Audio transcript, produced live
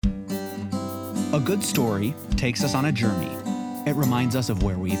A good story takes us on a journey. It reminds us of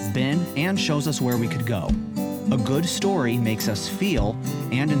where we've been and shows us where we could go. A good story makes us feel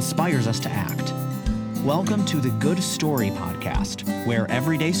and inspires us to act. Welcome to the Good Story Podcast, where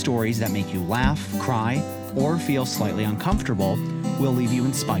everyday stories that make you laugh, cry, or feel slightly uncomfortable will leave you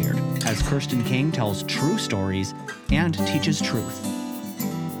inspired, as Kirsten King tells true stories and teaches truth.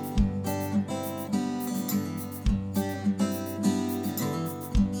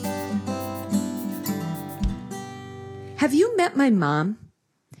 Have you met my mom?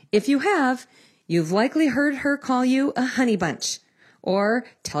 If you have, you've likely heard her call you a honey bunch, or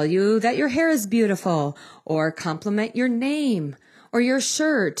tell you that your hair is beautiful, or compliment your name, or your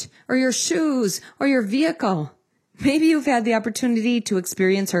shirt, or your shoes, or your vehicle. Maybe you've had the opportunity to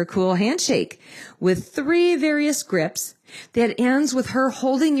experience her cool handshake with 3 various grips that ends with her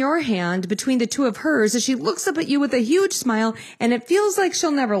holding your hand between the 2 of hers as she looks up at you with a huge smile, and it feels like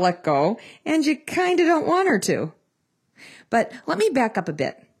she'll never let go, and you kind of don't want her to. But let me back up a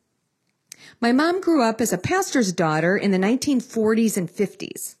bit. My mom grew up as a pastor's daughter in the 1940s and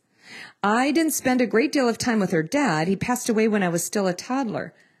 50s. I didn't spend a great deal of time with her dad. He passed away when I was still a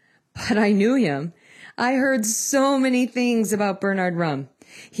toddler. But I knew him. I heard so many things about Bernard Rum.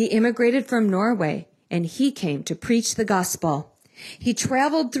 He immigrated from Norway, and he came to preach the gospel. He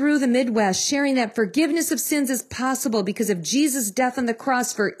traveled through the Midwest, sharing that forgiveness of sins is possible because of Jesus' death on the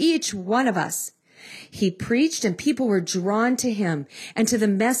cross for each one of us. He preached and people were drawn to him and to the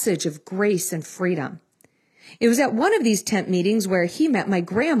message of grace and freedom. It was at one of these tent meetings where he met my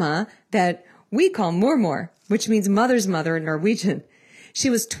grandma that we call mormor, which means mother's mother in Norwegian. She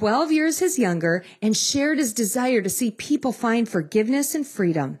was 12 years his younger and shared his desire to see people find forgiveness and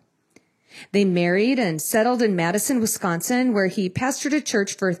freedom. They married and settled in Madison, Wisconsin, where he pastored a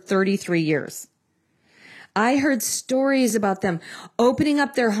church for 33 years. I heard stories about them opening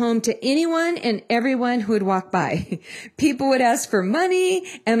up their home to anyone and everyone who would walk by. People would ask for money,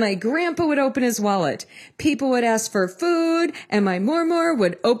 and my grandpa would open his wallet. People would ask for food, and my mormor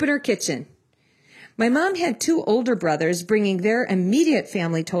would open her kitchen. My mom had 2 older brothers, bringing their immediate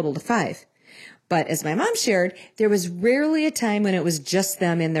family total to 5. But as my mom shared, there was rarely a time when it was just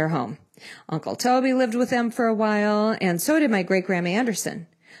them in their home. Uncle Toby lived with them for a while, and so did my great-grandma Anderson.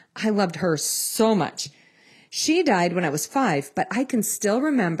 I loved her so much. She died when I was 5, but I can still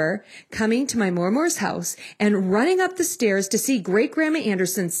remember coming to my mormor's house and running up the stairs to see great-grandma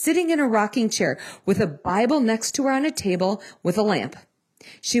Anderson sitting in a rocking chair with a Bible next to her on a table with a lamp.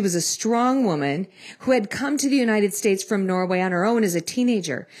 She was a strong woman who had come to the United States from Norway on her own as a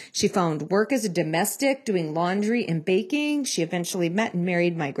teenager. She found work as a domestic, doing laundry and baking. She eventually met and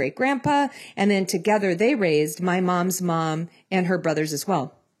married my great-grandpa, and then together they raised my mom's mom and her brothers as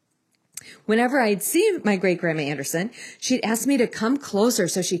well. Whenever I'd see my great-grandma Anderson, she'd ask me to come closer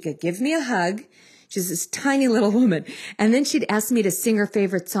so she could give me a hug. She's this tiny little woman. And then she'd ask me to sing her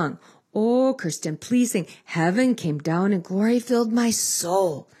favorite song. Oh, Kirsten, please sing, Heaven Came Down and Glory Filled My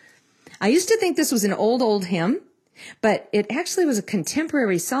Soul. I used to think this was an old hymn, but it actually was a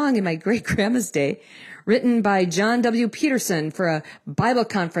contemporary song in my great-grandma's day, written by John W. Peterson for a Bible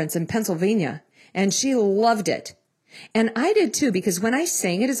conference in Pennsylvania. And she loved it. And I did too, because when I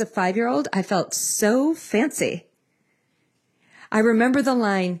sang it as a 5-year-old, I felt so fancy. I remember the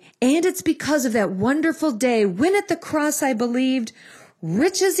line, and it's because of that wonderful day when at the cross I believed,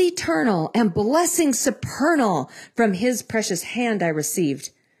 riches eternal and blessings supernal from his precious hand I received.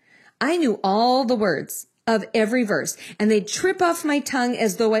 I knew all the words of every verse, and they'd trip off my tongue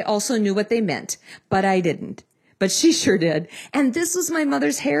as though I also knew what they meant, but I didn't. But she sure did. And this was my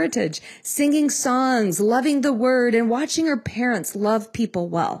mother's heritage, singing songs, loving the word, and watching her parents love people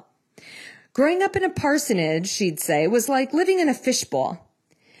well. Growing up in a parsonage, she'd say, was like living in a fishbowl.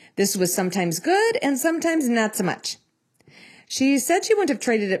 This was sometimes good and sometimes not so much. She said she wouldn't have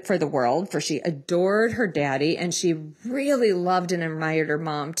traded it for the world, for she adored her daddy, and she really loved and admired her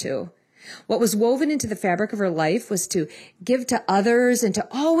mom too. What was woven into the fabric of her life was to give to others and to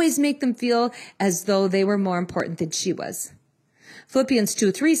always make them feel as though they were more important than she was. Philippians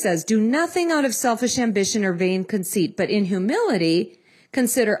 2:3 says, Do nothing out of selfish ambition or vain conceit, but in humility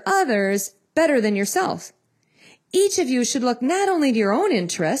consider others better than yourself. Each of you should look not only to your own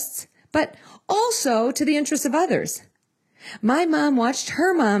interests, but also to the interests of others. My mom watched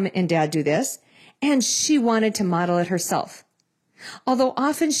her mom and dad do this, and she wanted to model it herself. Although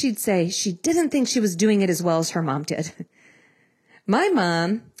often she'd say she didn't think she was doing it as well as her mom did. My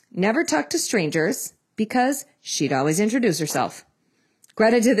mom never talked to strangers because she'd always introduce herself.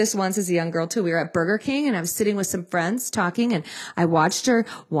 Greta did this once as a young girl too. We were at Burger King and I was sitting with some friends talking and I watched her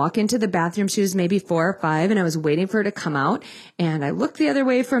walk into the bathroom. She was maybe 4 or 5 and I was waiting for her to come out and I looked the other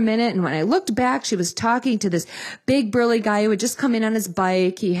way for a minute. And when I looked back, she was talking to this big burly guy who had just come in on his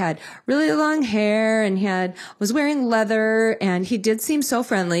bike. He had really long hair and was wearing leather and he did seem so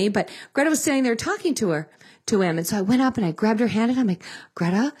friendly, but Greta was sitting there talking to him. And so I went up and I grabbed her hand and I'm like,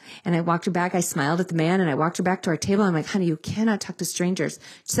 Greta, and I walked her back. I smiled at the man and I walked her back to our table. I'm like, honey, you cannot talk to strangers.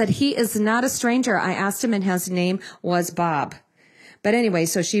 She said, he is not a stranger. I asked him and his name was Bob. But anyway,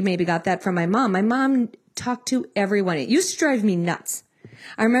 so she maybe got that from my mom. My mom talked to everyone. It used to drive me nuts.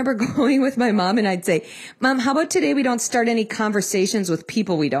 I remember going with my mom and I'd say, Mom, how about today we don't start any conversations with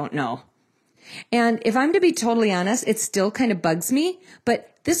people we don't know? And if I'm to be totally honest, it still kind of bugs me, but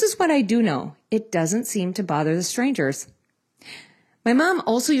this is what I do know. It doesn't seem to bother the strangers. My mom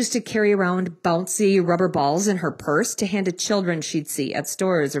also used to carry around bouncy rubber balls in her purse to hand to children she'd see at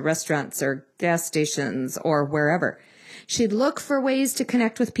stores or restaurants or gas stations or wherever. She'd look for ways to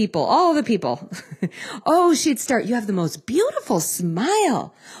connect with people, all the people. Oh, she'd start, you have the most beautiful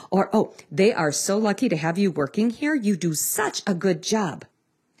smile. Or, oh, they are so lucky to have you working here. You do such a good job.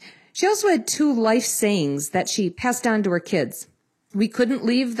 She also had 2 life sayings that she passed on to her kids. We couldn't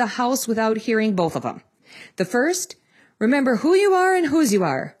leave the house without hearing both of them. The first, remember who you are and whose you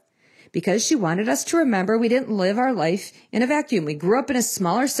are. Because she wanted us to remember we didn't live our life in a vacuum. We grew up in a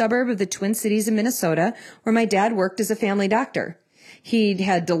smaller suburb of the Twin Cities in Minnesota where my dad worked as a family doctor. He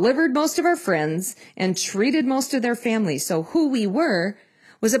had delivered most of our friends and treated most of their families. So who we were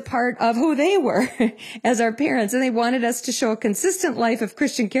was a part of who they were as our parents. And they wanted us to show a consistent life of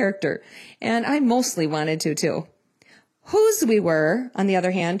Christian character. And I mostly wanted to too. Whose we were, on the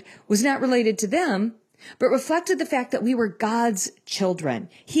other hand, was not related to them, but reflected the fact that we were God's children.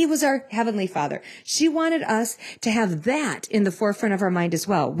 He was our Heavenly Father. She wanted us to have that in the forefront of our mind as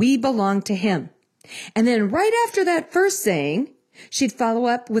well. We belong to Him. And then right after that first saying, she'd follow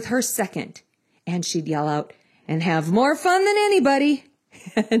up with her second. And she'd yell out, and have more fun than anybody.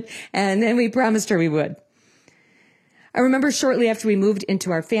 And then we promised her we would. I remember shortly after we moved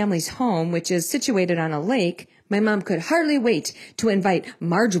into our family's home, which is situated on a lake, my mom could hardly wait to invite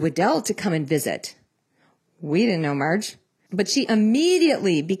Marge Waddell to come and visit. We didn't know Marge, but she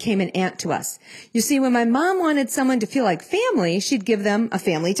immediately became an aunt to us. You see, when my mom wanted someone to feel like family, she'd give them a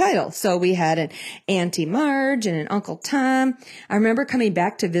family title. So we had an Auntie Marge and an Uncle Tom. I remember coming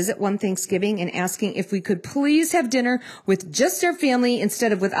back to visit one Thanksgiving and asking if we could please have dinner with just our family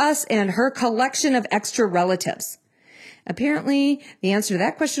instead of with us and her collection of extra relatives. Apparently, the answer to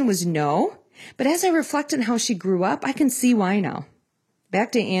that question was no. But as I reflect on how she grew up, I can see why now.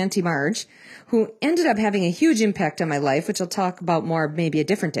 Back to Auntie Marge, who ended up having a huge impact on my life, which I'll talk about more maybe a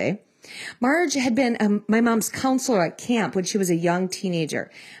different day. Marge had been my mom's counselor at camp when she was a young teenager.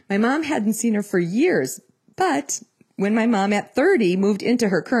 My mom hadn't seen her for years, but when my mom at 30 moved into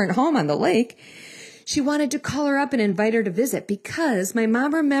her current home on the lake, she wanted to call her up and invite her to visit because my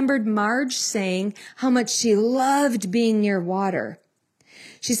mom remembered Marge saying how much she loved being near water.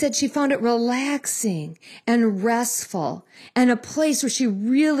 She said she found it relaxing and restful and a place where she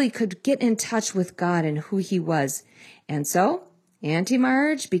really could get in touch with God and who He was. And so Auntie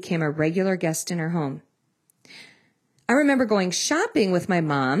Marge became a regular guest in her home. I remember going shopping with my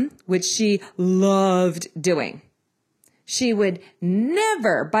mom, which she loved doing. She would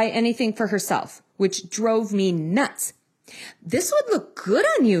never buy anything for herself, which drove me nuts. This would look good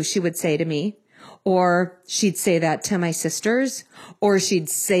on you, she would say to me. Or she'd say that to my sisters, or she'd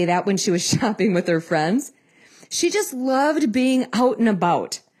say that when she was shopping with her friends. She just loved being out and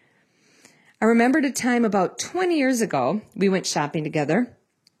about. I remembered a time about 20 years ago, we went shopping together,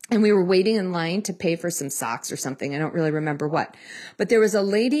 and we were waiting in line to pay for some socks or something. I don't really remember what. But there was a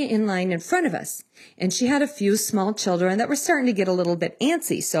lady in line in front of us, and she had a few small children that were starting to get a little bit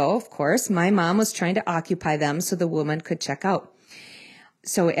antsy. So, of course, my mom was trying to occupy them so the woman could check out.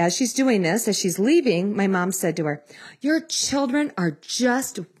 So as she's doing this, as she's leaving, my mom said to her, "Your children are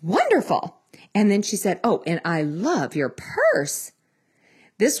just wonderful." And then she said, "Oh, and I love your purse."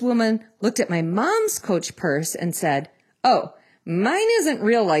 This woman looked at my mom's Coach purse and said, "Oh, mine isn't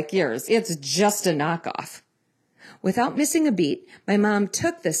real like yours. It's just a knockoff." Without missing a beat, my mom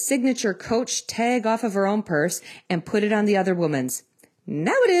took the signature Coach tag off of her own purse and put it on the other woman's.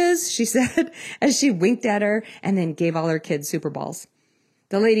 "Now it is," she said, as she winked at her and then gave all her kids Super Balls.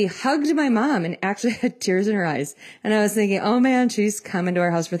 The lady hugged my mom and actually had tears in her eyes. And I was thinking, oh man, she's coming to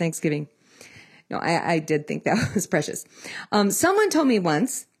our house for Thanksgiving. No, I did think that was precious. Someone told me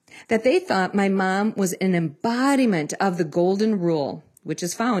once that they thought my mom was an embodiment of the golden rule, which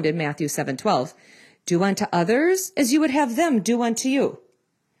is found in Matthew 7:12. Do unto others as you would have them do unto you.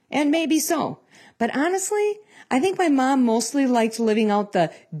 And maybe so. But honestly, I think my mom mostly liked living out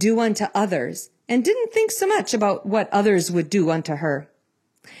the do unto others and didn't think so much about what others would do unto her.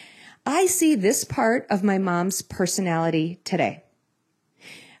 I see this part of my mom's personality today.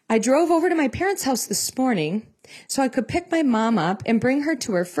 I drove over to my parents' house this morning so I could pick my mom up and bring her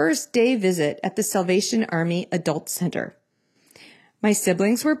to her first day visit at the Salvation Army Adult Center. My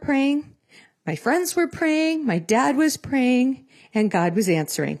siblings were praying, my friends were praying, my dad was praying, and God was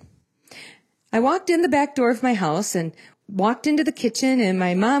answering. I walked in the back door of my house and walked into the kitchen, and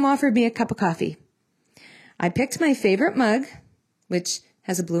my mom offered me a cup of coffee. I picked my favorite mug, which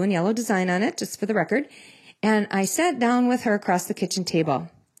has a blue and yellow design on it, just for the record, and I sat down with her across the kitchen table.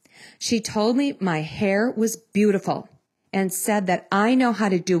 She told me my hair was beautiful and said that I know how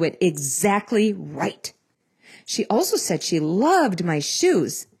to do it exactly right. She also said she loved my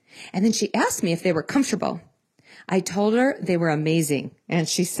shoes, and then she asked me if they were comfortable. I told her they were amazing, and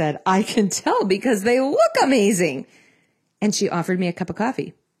she said, I can tell because they look amazing. And she offered me a cup of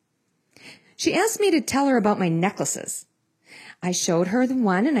coffee. She asked me to tell her about my necklaces. I showed her the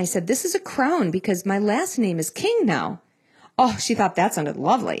one, and I said, this is a crown because my last name is King now. Oh, she thought that sounded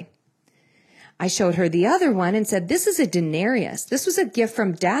lovely. I showed her the other one and said, this is a denarius. This was a gift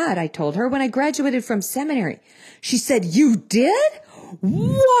from Dad, I told her, when I graduated from seminary. She said, you did?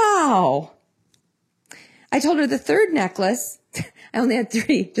 Wow. I told her the third necklace. I only had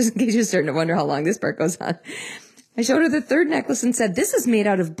 3, just in case you're starting to wonder how long this part goes on. I showed her the third necklace and said, this is made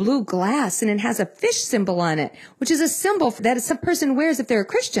out of blue glass and it has a fish symbol on it, which is a symbol that some person wears if they're a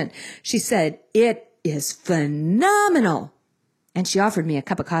Christian. She said, it is phenomenal. And she offered me a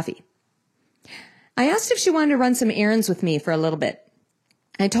cup of coffee. I asked if she wanted to run some errands with me for a little bit.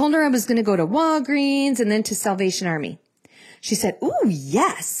 I told her I was going to go to Walgreens and then to Salvation Army. She said, ooh,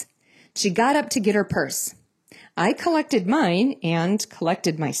 yes. She got up to get her purse. I collected mine and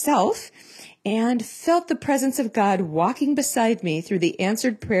collected myself and felt the presence of God walking beside me through the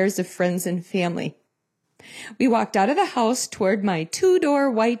answered prayers of friends and family. We walked out of the house toward my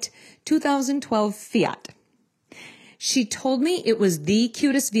 2-door white 2012 Fiat. She told me it was the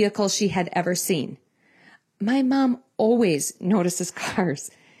cutest vehicle she had ever seen. My mom always notices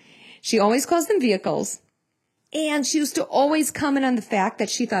cars. She always calls them vehicles. And she used to always comment on the fact that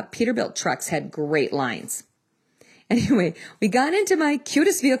she thought Peterbilt trucks had great lines. Anyway, we got into my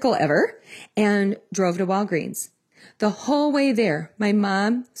cutest vehicle ever and drove to Walgreens. The whole way there, my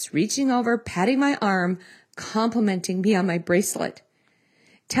mom was reaching over, patting my arm, complimenting me on my bracelet,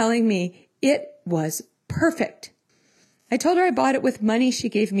 telling me it was perfect. I told her I bought it with money she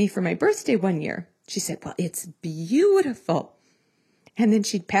gave me for my birthday one year. She said, well, it's beautiful. And then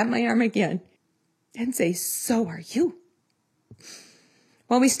she'd pat my arm again and say, so are you.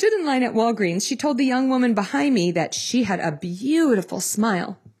 While we stood in line at Walgreens, she told the young woman behind me that she had a beautiful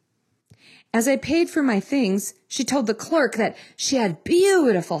smile. As I paid for my things, she told the clerk that she had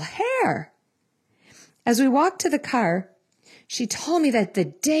beautiful hair. As we walked to the car, she told me that the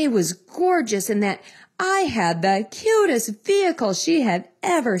day was gorgeous and that I had the cutest vehicle she had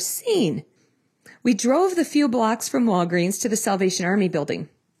ever seen. We drove the few blocks from Walgreens to the Salvation Army building.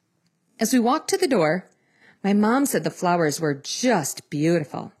 As we walked to the door, my mom said the flowers were just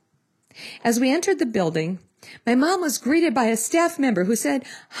beautiful. As we entered the building, my mom was greeted by a staff member who said,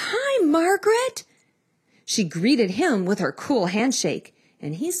 "Hi, Margaret." She greeted him with her cool handshake,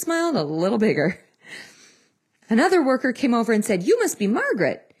 and he smiled a little bigger. Another worker came over and said, "You must be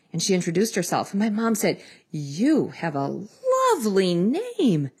Margaret." And she introduced herself. And my mom said, "You have a lovely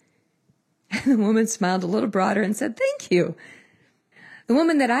name." And the woman smiled a little broader and said, "Thank you." The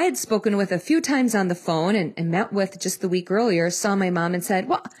woman that I had spoken with a few times on the phone and met with just the week earlier saw my mom and said,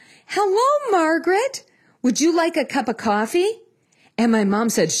 "Well, hello, Margaret. Would you like a cup of coffee?" And my mom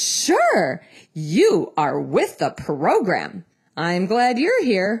said, "Sure. You are with the program. I'm glad you're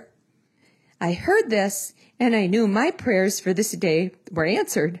here." I heard this, and I knew my prayers for this day were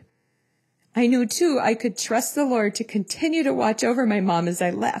answered. I knew, too, I could trust the Lord to continue to watch over my mom as I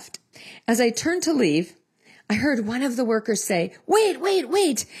left. As I turned to leave, I heard one of the workers say,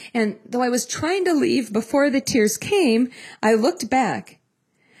 wait. And though I was trying to leave before the tears came, I looked back.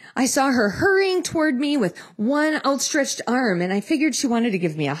 I saw her hurrying toward me with one outstretched arm, and I figured she wanted to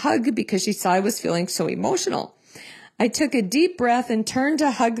give me a hug because she saw I was feeling so emotional. I took a deep breath and turned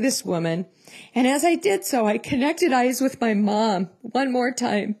to hug this woman. And as I did so, I connected eyes with my mom one more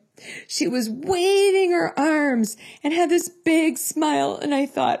time. She was waving her arms and had this big smile. And I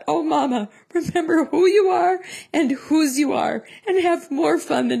thought, "Oh, Mama, remember who you are and whose you are and have more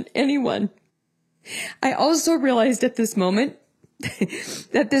fun than anyone." I also realized at this moment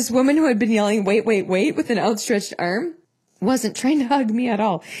that this woman who had been yelling, wait, wait, wait, with an outstretched arm, wasn't trying to hug me at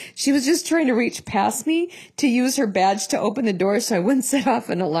all. She was just trying to reach past me to use her badge to open the door so I wouldn't set off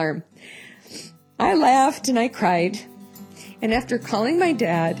an alarm. I laughed and I cried. And after calling my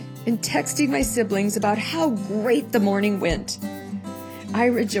dad and texting my siblings about how great the morning went, I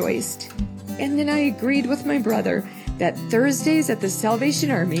rejoiced. And then I agreed with my brother that Thursdays at the Salvation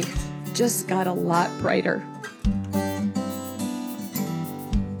Army just got a lot brighter.